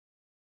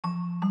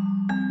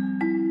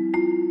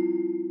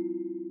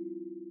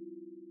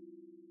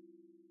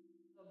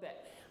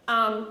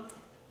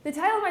The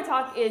title of my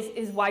talk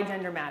is Why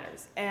Gender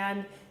Matters,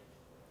 and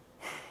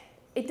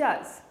it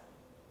does.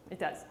 It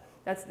does.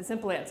 That's the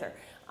simple answer.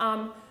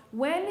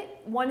 When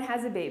one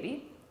has a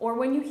baby, or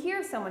when you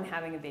hear someone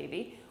having a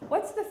baby,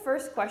 what's the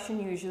first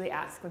question you usually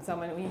ask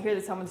when you hear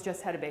that someone's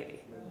just had a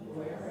baby?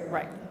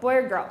 Right, boy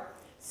or girl.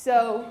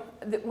 So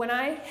when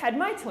I had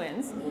my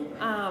twins,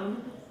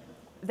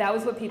 that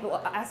was what people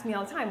asked me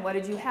all the time. What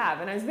did you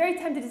have? And I was very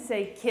tempted to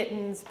say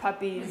kittens,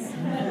 puppies,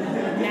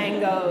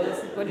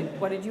 mangoes.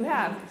 What did you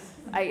have?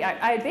 I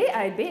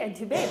had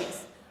two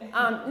babies.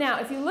 Now,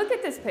 if you look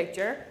at this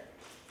picture,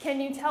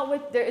 can you tell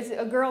what there is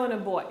a girl and a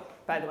boy,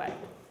 by the way?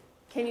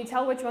 Can you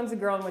tell which one's a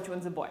girl and which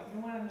one's a boy?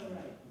 The one on the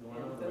right. The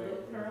one on the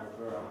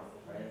girl.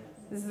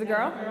 This is a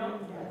girl?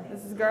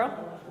 This is a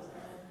girl?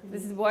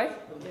 This is a boy?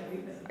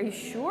 Are you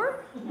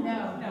sure?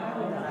 No.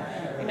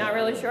 You're not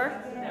really sure?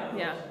 No.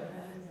 Yeah.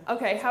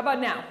 Okay, how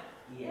about now?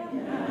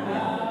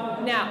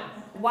 Now,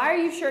 why are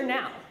you sure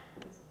now?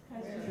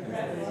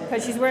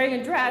 Because she's wearing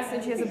a dress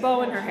and she has a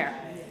bow in her hair.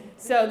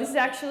 So this is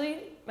actually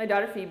my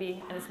daughter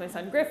Phoebe, and this is my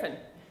son Griffin.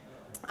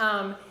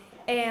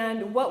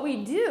 And what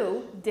we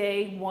do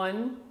day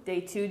 1, day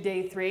 2,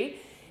 day 3,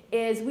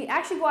 is we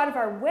actually go out of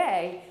our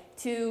way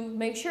to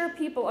make sure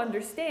people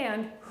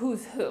understand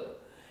who's who.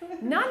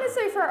 Not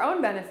necessarily for our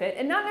own benefit,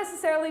 and not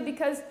necessarily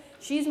because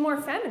she's more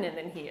feminine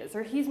than he is,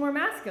 or he's more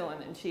masculine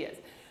than she is.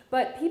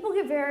 But people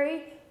get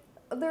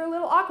they're a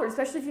little awkward,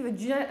 especially if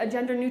you have a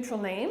gender-neutral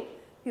name.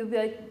 People be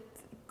like,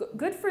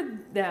 good for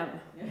them.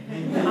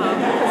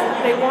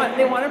 Because they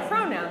want a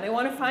pronoun. They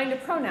want to find a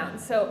pronoun.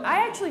 So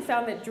I actually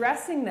found that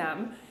dressing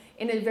them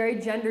in a very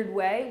gendered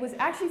way was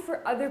actually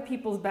for other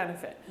people's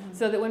benefit.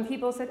 So that when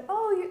people said,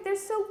 oh, they're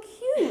so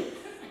cute,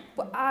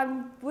 what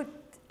are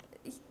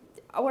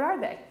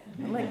they?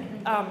 I'm like,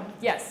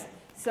 yes.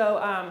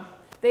 So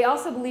they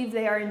also believe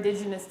they are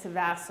indigenous to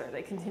Vassar.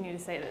 They continue to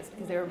say this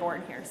because they were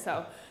born here.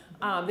 So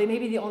they may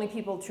be the only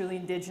people truly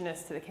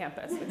indigenous to the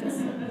campus, which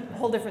is a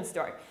whole different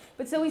story.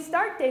 But so we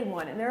start day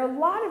 1, and there are a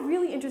lot of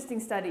really interesting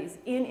studies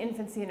in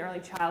infancy and early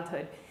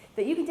childhood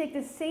that you can take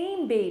the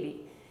same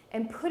baby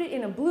and put it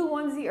in a blue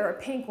onesie or a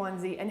pink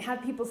onesie and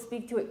have people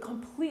speak to it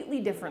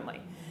completely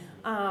differently.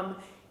 And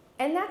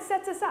that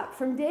sets us up.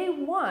 From day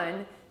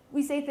 1,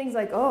 we say things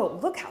like, oh,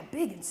 look how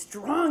big and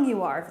strong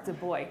you are if it's a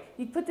boy.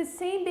 You put the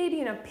same baby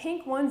in a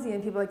pink onesie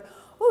and people are like,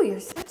 oh, you're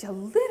such a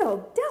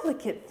little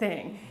delicate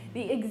thing.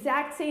 The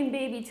exact same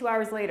baby 2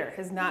 hours later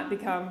has not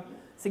become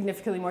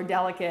significantly more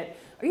delicate.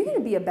 Are you going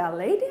to be a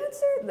ballet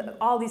dancer?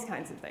 All these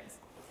kinds of things.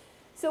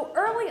 So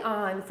early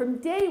on, from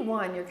day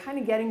 1, you're kind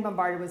of getting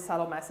bombarded with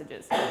subtle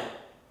messages.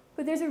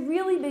 But there's a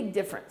really big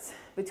difference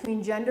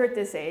between gender at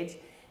this age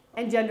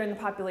and gender in the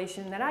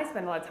population that I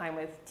spend a lot of time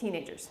with,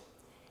 teenagers.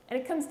 And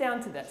it comes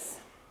down to this.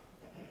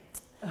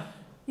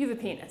 You have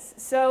a penis.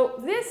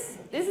 So this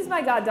is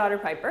my goddaughter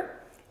Piper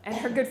and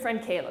her good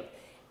friend Caleb.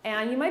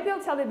 And you might be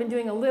able to tell they've been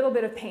doing a little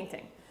bit of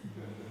painting.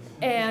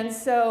 And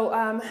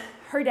so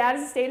her dad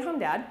is a stay-at-home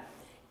dad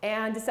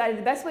and decided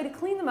the best way to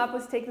clean them up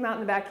was to take them out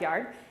in the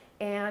backyard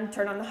and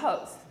turn on the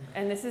hose.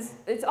 And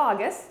it's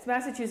August, it's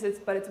Massachusetts,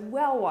 but it's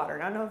well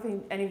water. I don't know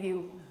if any of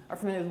you are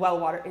familiar with well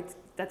water.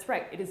 That's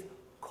right, it is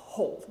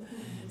cold.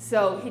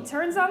 So he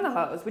turns on the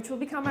hose, which will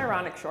become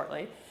ironic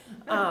shortly,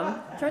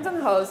 turns on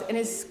the hose and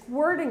is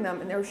squirting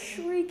them, and they're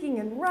shrieking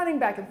and running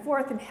back and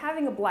forth and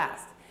having a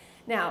blast.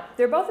 Now,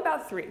 they're both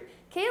about 3.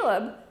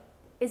 Caleb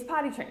is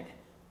potty trained.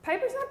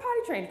 Piper's not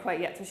potty trained quite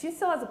yet, so she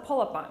still has a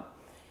pull-up on.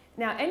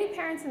 Now, any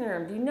parents in the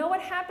room, do you know what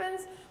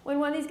happens when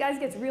one of these guys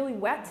gets really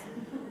wet?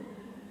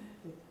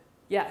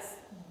 Yes,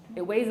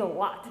 it weighs a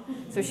lot.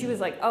 So she was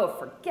like, oh,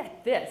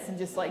 forget this, and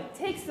just like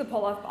takes the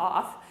pull-up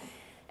off.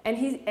 And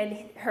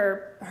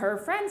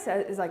her friend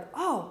is like,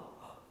 oh,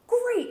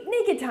 great,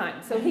 naked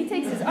time. So he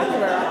takes his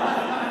underwear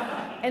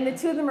off, and the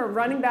 2 of them are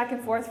running back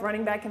and forth,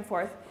 running back and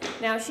forth.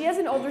 Now, she has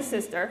an older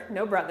sister,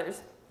 no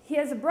brothers. He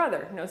has a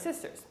brother, no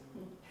sisters.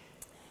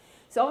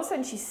 So all of a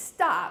sudden, she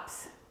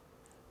stops,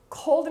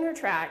 cold in her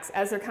tracks,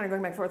 as they're kind of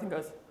going back and forth, and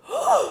goes,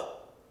 oh,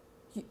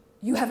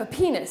 you have a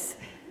penis.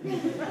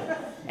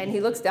 And he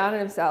looks down at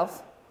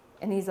himself,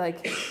 and he's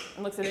like,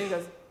 and looks at her and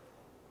goes,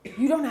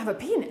 you don't have a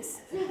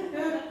penis.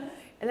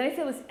 And then I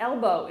feel this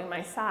elbow in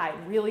my side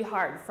really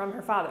hard from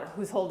her father,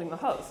 who's holding the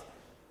hose,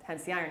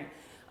 hence the irony,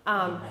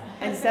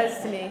 and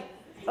says to me,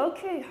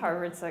 okay,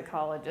 Harvard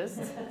psychologist,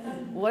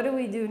 what do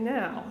we do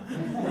now?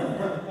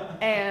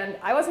 And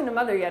I wasn't a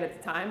mother yet at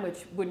the time, which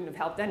wouldn't have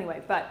helped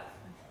anyway, but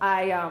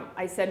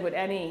I said what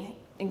any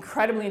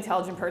incredibly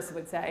intelligent person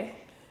would say,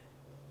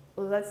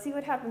 well, let's see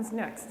what happens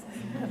next.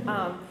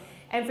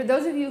 And for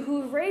those of you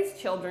who've raised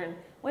children,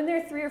 when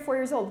they're 3 or 4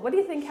 years old, what do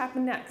you think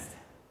happened next?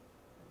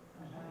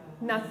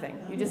 Nothing.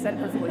 You just said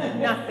perfectly.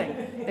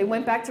 Nothing. They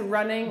went back to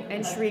running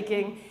and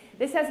shrieking.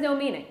 This has no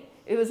meaning.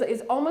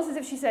 It's almost as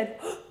if she said,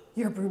 oh,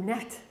 you're a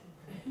brunette.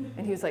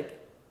 And he was like,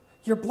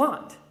 you're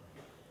blonde.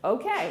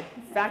 Okay,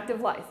 fact of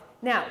life.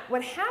 Now,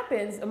 what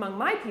happens among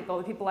my people,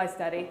 the people I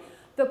study,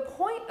 the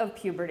point of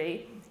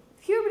puberty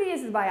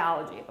is the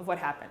biology of what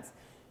happens.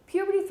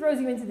 Puberty throws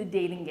you into the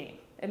dating game.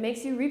 It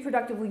makes you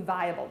reproductively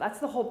viable. That's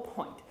the whole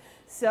point.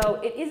 So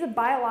it is a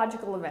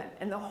biological event,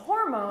 and the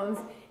hormones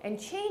and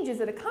changes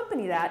that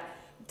accompany that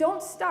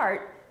don't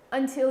start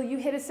until you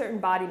hit a certain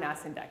body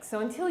mass index. So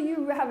until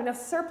you have enough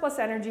surplus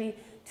energy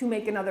to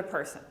make another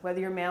person, whether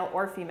you're male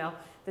or female,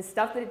 the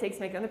stuff that it takes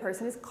to make another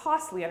person is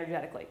costly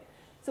energetically.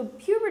 So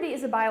puberty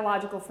is a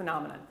biological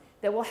phenomenon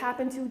that will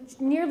happen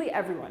to nearly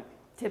everyone,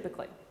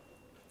 typically.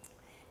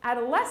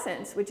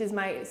 Adolescence, which is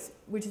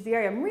the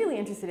area I'm really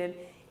interested in,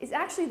 is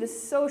actually the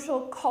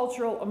social,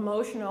 cultural,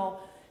 emotional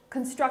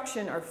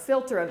construction or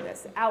filter of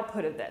this,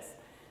 output of this.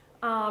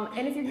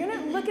 And if you're going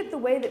to look at the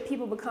way that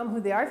people become who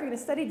they are, if you're going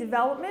to study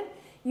development,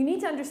 you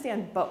need to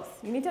understand both.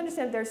 You need to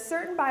understand there are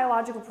certain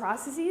biological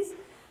processes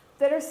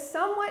that are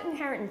somewhat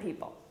inherent in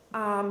people.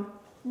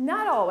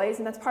 Not always,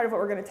 and that's part of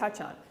what we're going to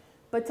touch on.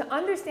 But to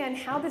understand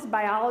how this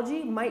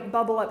biology might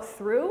bubble up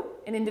through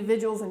an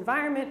individual's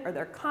environment or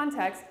their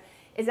context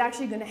is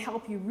actually going to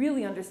help you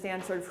really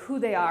understand sort of who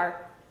they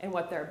are and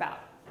what they're about.